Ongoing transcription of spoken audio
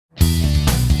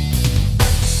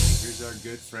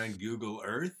good friend Google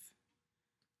Earth,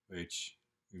 which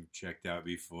we've checked out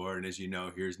before. And as you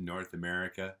know, here's North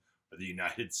America, or the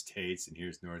United States, and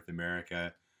here's North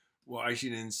America.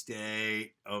 Washington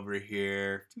State over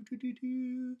here.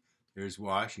 There's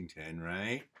Washington,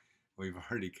 right? We've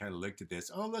already kind of looked at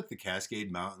this. Oh, look, the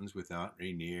Cascade Mountains with Mount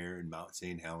Rainier and Mount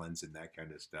St. Helens and that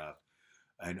kind of stuff.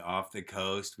 And off the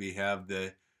coast, we have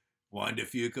the Juan de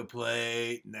Fuca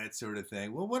Plate and that sort of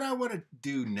thing. Well, what I want to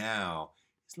do now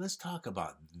is let's talk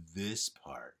about this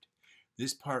part.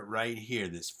 This part right here,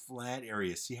 this flat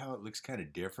area. See how it looks kind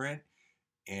of different?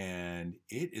 And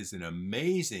it is an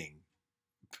amazing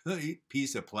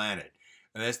piece of planet.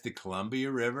 And that's the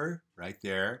Columbia River right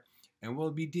there. And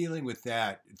we'll be dealing with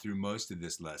that through most of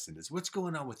this lesson. Is what's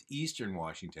going on with Eastern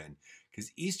Washington,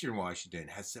 because Eastern Washington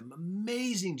has some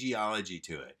amazing geology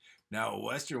to it. Now,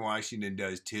 Western Washington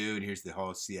does too, and here's the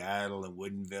whole Seattle and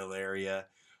Woodinville area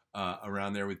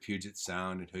around there with Puget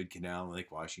Sound and Hood Canal and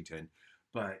Lake Washington.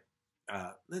 But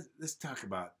let's talk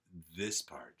about this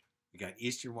part. We got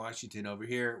Eastern Washington over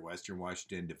here, Western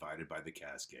Washington divided by the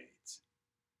Cascades.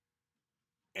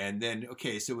 And then,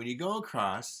 okay, so when you go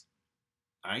across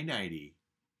I-90,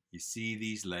 you see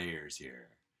these layers here.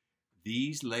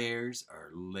 These layers are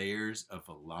layers of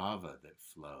lava that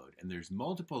flowed. And there's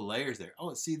multiple layers there.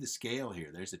 Oh, see the scale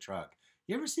here. There's a truck.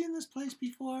 You ever seen this place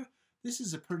before? This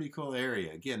is a pretty cool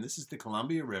area. Again, this is the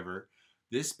Columbia River.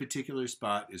 This particular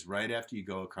spot is right after you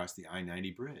go across the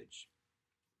I-90 bridge.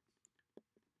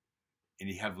 And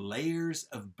you have layers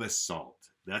of basalt.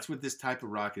 That's what this type of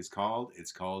rock is called.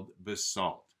 It's called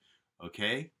basalt.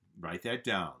 Okay? Write that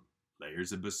down.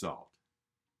 Layers of basalt.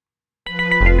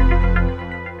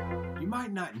 You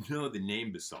might not know the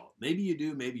name basalt. Maybe you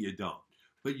do, maybe you don't.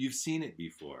 But you've seen it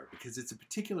before because it's a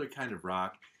particular kind of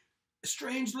rock.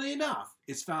 Strangely enough,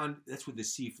 it's found, that's what the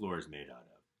seafloor is made out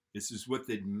of. This is what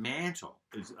the mantle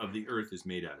of the earth is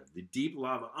made out of. The deep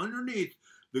lava underneath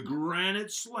the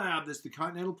granite slab, that's the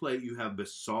continental plate, you have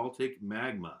basaltic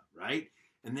magma, right?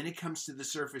 And then it comes to the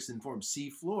surface and forms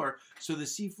seafloor. So the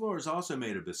seafloor is also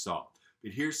made of basalt.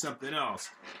 But here's something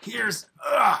else. This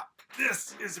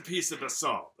is a piece of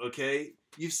basalt, okay?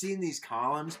 You've seen these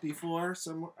columns before,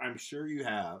 somewhere, I'm sure you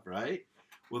have, right?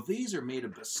 Well, these are made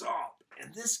of basalt.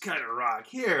 And this kind of rock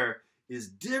here is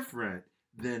different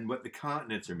than what the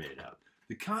continents are made of.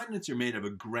 The continents are made of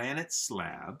a granite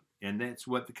slab, and that's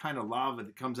what the kind of lava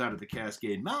that comes out of the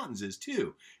Cascade Mountains is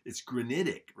too. It's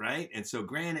granitic, right? And so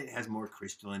granite has more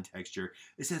crystalline texture.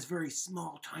 This has very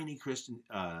small, tiny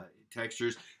crystalline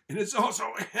textures, and it's also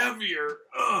heavier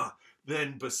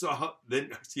than basalt.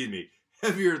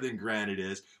 Heavier than granite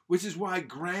is, which is why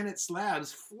granite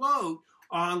slabs float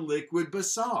on liquid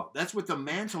basalt. That's what the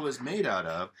mantle is made out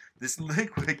of. This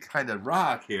liquid kind of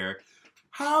rock here.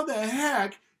 How the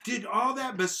heck did all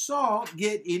that basalt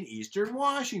get in Eastern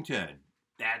Washington?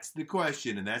 That's the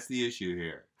question, and that's the issue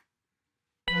here.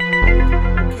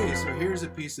 Okay, so here's a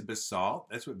piece of basalt.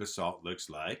 That's what basalt looks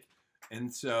like.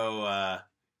 And so,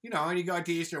 and you go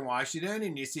to Eastern Washington,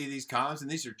 and you see these columns, and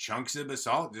these are chunks of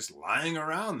basalt just lying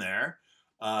around there.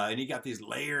 And you got these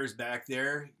layers back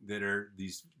there that are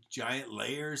these giant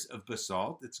layers of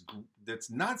basalt.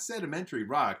 That's not sedimentary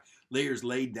rock. Layers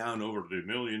laid down over the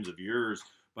millions of years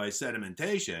by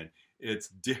sedimentation. It's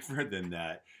different than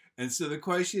that. And so the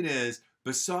question is,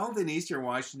 basalt in Eastern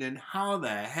Washington, how the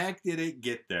heck did it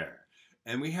get there?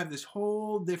 And we have this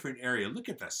whole different area. Look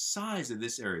at the size of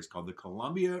this area. It's called the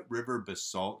Columbia River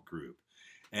Basalt Group.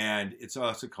 And it's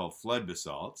also called Flood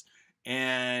Basalts.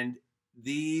 And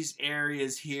these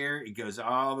areas here, it goes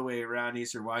all the way around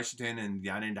Eastern Washington and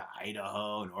down into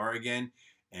Idaho and Oregon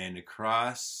and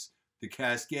across the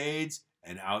Cascades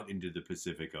and out into the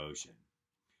Pacific Ocean.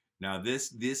 Now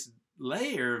this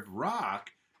layer of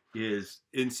rock is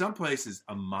in some places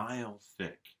a mile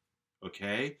thick,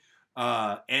 okay?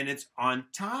 And it's on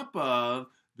top of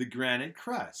the granite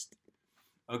crust.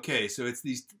 Okay, so it's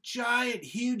these giant,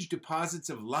 huge deposits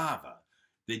of lava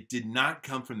that did not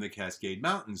come from the Cascade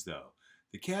Mountains, though.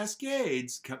 The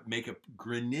Cascades make a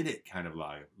granitic kind of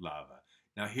lava.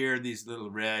 Now here, these little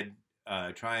red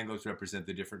triangles represent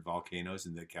the different volcanoes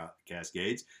in the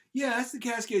Cascades. Yes, the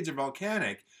Cascades are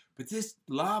volcanic, but this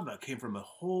lava came from a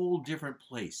whole different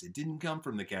place. It didn't come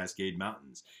from the Cascade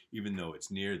Mountains, even though it's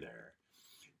near there.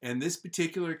 And this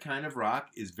particular kind of rock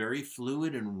is very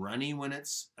fluid and runny when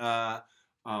it's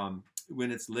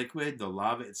liquid, the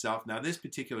lava itself. Now, this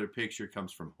particular picture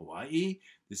comes from Hawaii.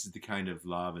 This is the kind of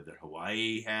lava that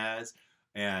Hawaii has,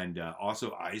 and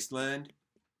also Iceland.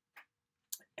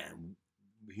 And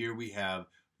here we have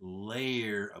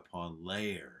layer upon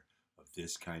layer of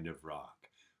this kind of rock.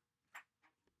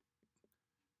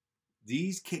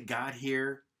 These got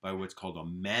here by what's called a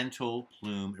mantle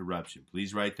plume eruption.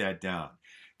 Please write that down.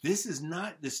 This is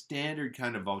not the standard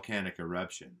kind of volcanic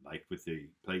eruption, like with the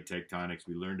plate tectonics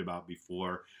we learned about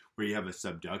before, where you have a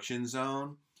subduction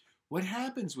zone. What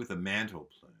happens with a mantle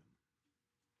plume?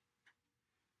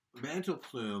 A mantle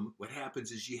plume, what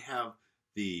happens is you have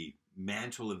the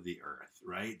mantle of the Earth,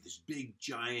 right? This big,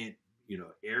 giant,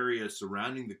 area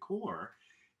surrounding the core,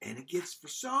 and it gets, for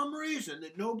some reason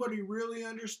that nobody really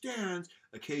understands,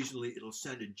 occasionally it'll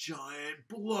send a giant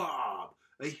blob,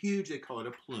 a huge, they call it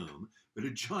a plume, but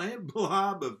a giant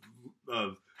blob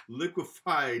of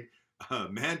liquefied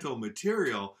mantle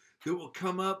material that will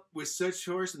come up with such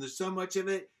force, and there's so much of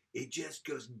it, it just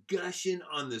goes gushing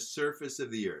on the surface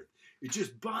of the Earth. It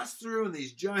just busts through in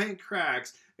these giant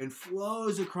cracks and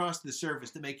flows across the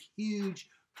surface to make huge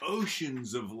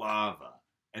oceans of lava.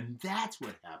 And that's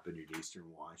what happened in eastern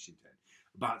Washington.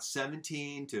 About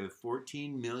 17 to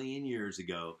 14 million years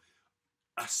ago,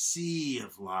 a sea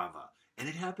of lava. And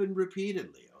it happened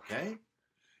repeatedly, okay?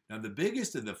 Now, the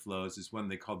biggest of the flows is one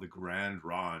they call the Grand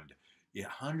Ronde.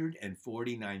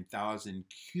 149,000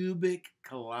 cubic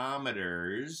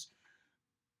kilometers.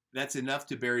 That's enough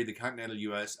to bury the continental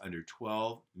U.S. under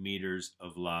 12 meters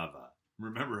of lava.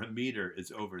 Remember, a meter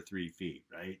is over 3 feet,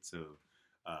 right? So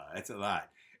that's a lot.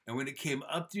 And when it came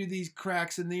up through these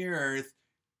cracks in the Earth,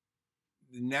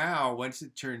 now, once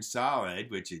it turned solid,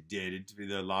 which it did,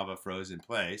 the lava froze in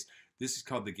place. This is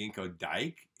called the Ginkgo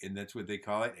Dike, and that's what they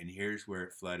call it. And here's where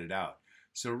it flooded out.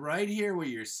 So right here, what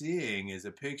you're seeing is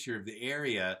a picture of the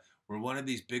area where one of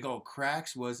these big old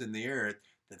cracks was in the Earth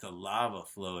that the lava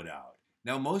flowed out.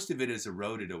 Now, most of it is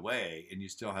eroded away, and you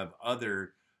still have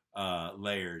other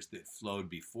layers that flowed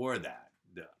before that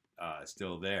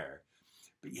still there.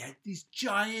 But you had these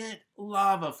giant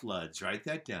lava floods. Write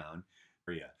that down.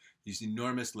 These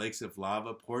enormous lakes of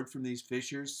lava poured from these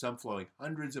fissures, some flowing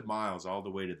hundreds of miles all the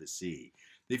way to the sea.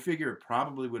 They figure it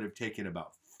probably would have taken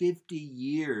about 50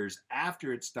 years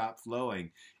after it stopped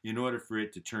flowing in order for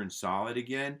it to turn solid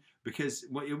again, because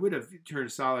it would have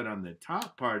turned solid on the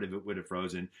top part of it would have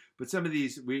frozen, but some of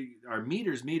these are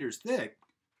meters thick,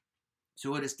 so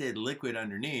it would have stayed liquid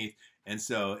underneath, and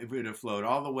so it would have flowed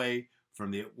all the way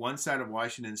from the one side of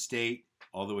Washington State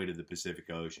all the way to the Pacific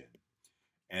Ocean.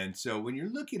 And so when you're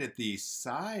looking at the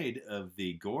side of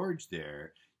the gorge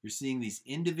there, you're seeing these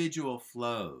individual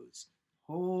flows.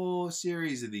 Whole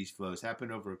series of these flows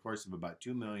happened over a course of about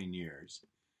 2 million years.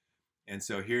 And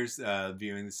so here's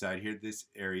viewing the side here. This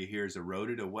area here is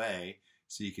eroded away,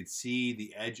 so you could see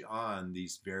the edge on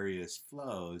these various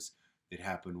flows that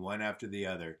happen one after the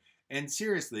other. And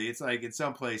seriously, it's like in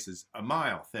some places a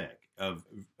mile thick of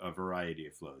a variety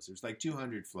of flows. There's like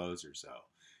 200 flows or so.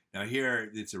 Now here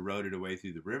it's eroded away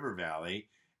through the river valley,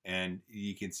 and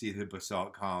you can see the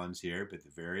basalt columns here, but the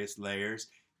various layers,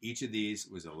 each of these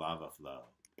was a lava flow.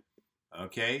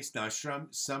 Okay, so now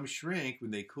some shrink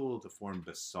when they cool to form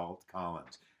basalt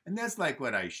columns. And that's like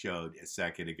what I showed a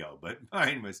second ago, but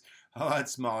mine was a lot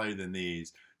smaller than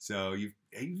these. So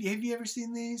have you ever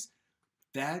seen these?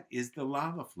 That is the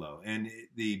lava flow. And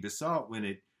the basalt, when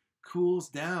it cools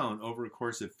down over a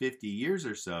course of 50 years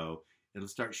or so, it'll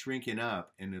start shrinking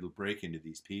up and it'll break into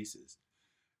these pieces.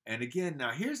 And again,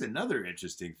 now here's another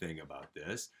interesting thing about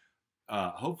this.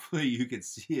 Hopefully you can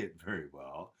see it very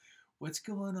well. What's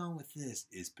going on with this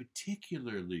is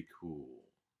particularly cool.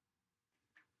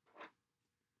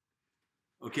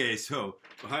 Okay, so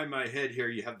behind my head here,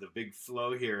 you have the big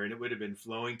flow here, and it would have been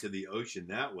flowing to the ocean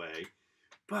that way.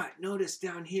 But notice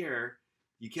down here,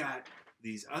 you got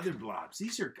these other blobs.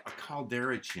 These are a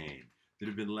caldera chain that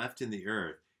have been left in the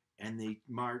Earth, and they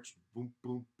march boom,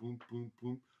 boom, boom, boom,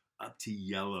 boom, up to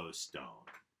Yellowstone,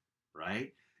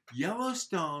 right?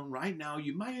 Yellowstone, right now,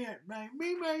 you might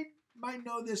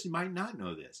know this, you might not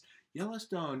know this.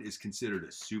 Yellowstone is considered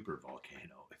a super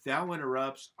volcano. If that one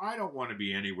erupts, I don't want to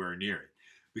be anywhere near it,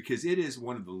 because it is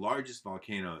one of the largest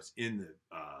volcanoes in the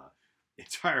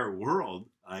entire world,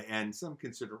 and some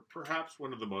consider perhaps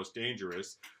one of the most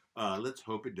dangerous. Let's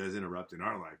hope it doesn't erupt in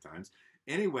our lifetimes.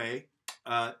 Anyway,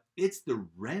 it's the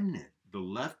remnant, the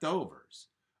leftovers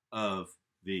of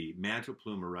the mantle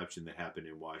plume eruption that happened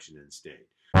in Washington State.